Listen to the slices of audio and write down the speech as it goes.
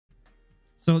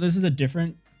So this is a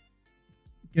different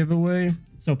giveaway.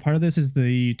 So part of this is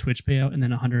the Twitch payout, and then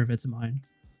 100 of it's mine.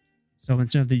 So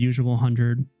instead of the usual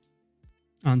 100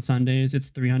 on Sundays, it's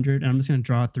 300, and I'm just gonna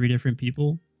draw 3 different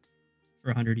people for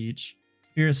 100 each.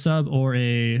 If you're a sub or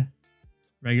a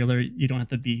regular, you don't have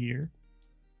to be here.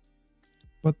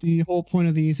 But the whole point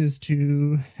of these is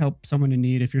to help someone in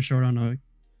need if you're short on a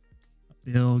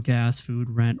bill, gas, food,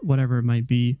 rent, whatever it might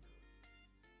be.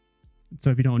 So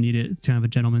if you don't need it, it's kind of a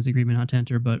gentleman's agreement not to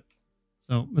enter. But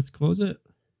so let's close it.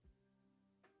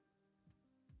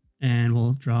 And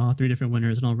we'll draw 3 different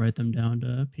winners, and I'll write them down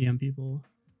to PM people.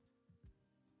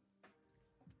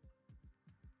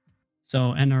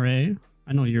 So NRA,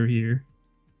 I know you're here.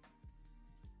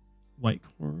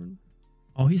 Whitecorn.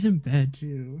 Oh, he's in bed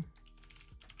too.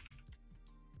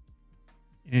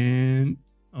 And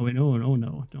oh wait, no,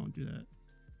 don't do that.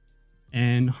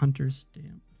 And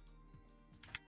hunterstamp.